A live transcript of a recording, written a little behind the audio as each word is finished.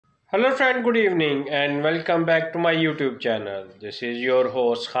Hello friend, good evening and welcome back to my YouTube channel. This is your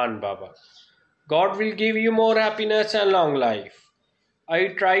host Khan Baba. God will give you more happiness and long life.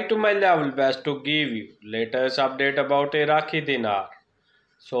 I try to my level best to give you latest update about Iraqi Dinar.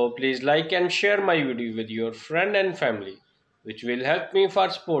 So please like and share my video with your friend and family, which will help me for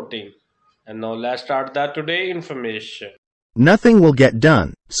supporting. And now let's start the today information. Nothing will get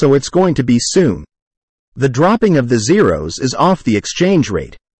done, so it's going to be soon. The dropping of the zeros is off the exchange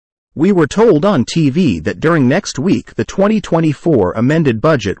rate. We were told on TV that during next week the 2024 amended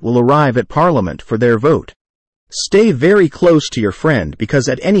budget will arrive at Parliament for their vote. Stay very close to your friend because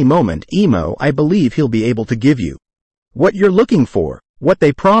at any moment I believe he'll be able to give you what you're looking for, what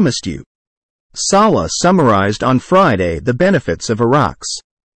they promised you. Saleh summarized on Friday the benefits of Iraq's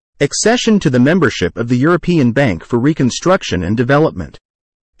accession to the membership of the European Bank for Reconstruction and Development.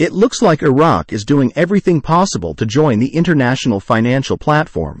 It looks like Iraq is doing everything possible to join the international financial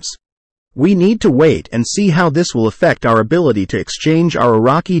platforms. We need to wait and see how this will affect our ability to exchange our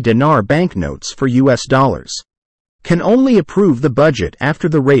Iraqi dinar banknotes for US dollars. Can only approve the budget after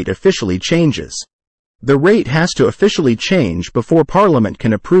the rate officially changes. The rate has to officially change before Parliament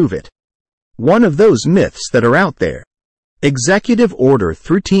can approve it. One of those myths that are out there. Executive Order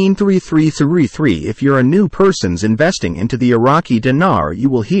 133333. If you're a new person's investing into the Iraqi dinar, you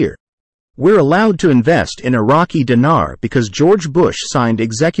will hear, we're allowed to invest in Iraqi dinar because George Bush signed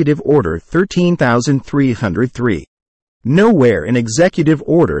Executive Order 13303. Nowhere in Executive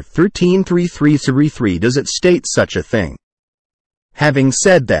Order 133333 does it state such a thing. Having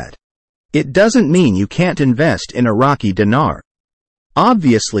said that, it doesn't mean you can't invest in Iraqi dinar.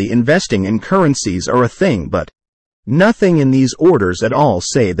 Obviously investing in currencies are a thing, but nothing in these orders at all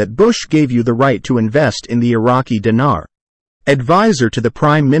say that Bush gave you the right to invest in the Iraqi dinar. Advisor to the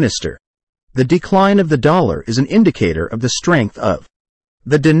Prime Minister. The decline of the dollar is an indicator of the strength of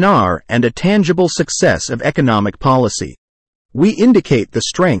the dinar and a tangible success of economic policy. We indicate the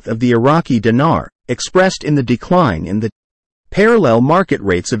strength of the Iraqi dinar, expressed in the decline in the parallel market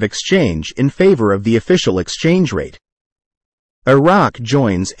rates of exchange in favor of the official exchange rate. Iraq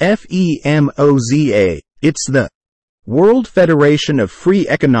joins FEMOZA. It's the World Federation of Free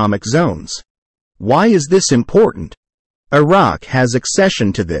Economic Zones. Why is this important? Iraq has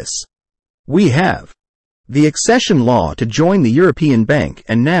accession to this. We have the accession law to join the European Bank,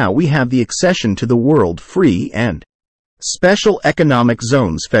 and now we have the accession to the World Free and Special Economic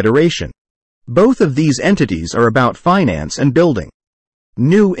Zones Federation. Both of these entities are about finance and building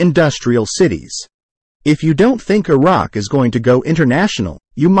new industrial cities. If you don't think Iraq is going to go international,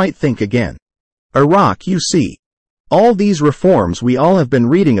 you might think again. Iraq, you see. All these reforms we all have been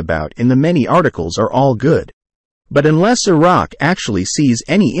reading about in the many articles are all good. But unless Iraq actually sees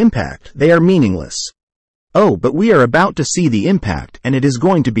any impact, they are meaningless. Oh, but we are about to see the impact, and it is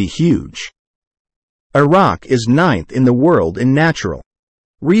going to be huge. Iraq is 9th in the world in natural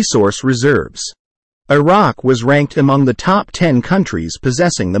resource reserves. Iraq was ranked among the top 10 countries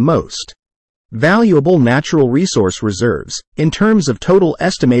possessing the most valuable natural resource reserves, in terms of total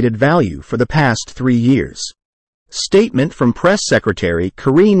estimated value for the past 3 years. Statement from Press Secretary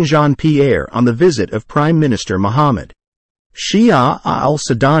Karine Jean-Pierre on the visit of Prime Minister Mohammed Shia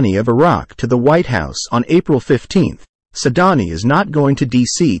al-Sudani of Iraq to the White House on April 15. Sudani is not going to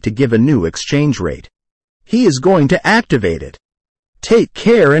DC to give a new exchange rate. He is going to activate it. Take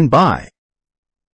care and bye.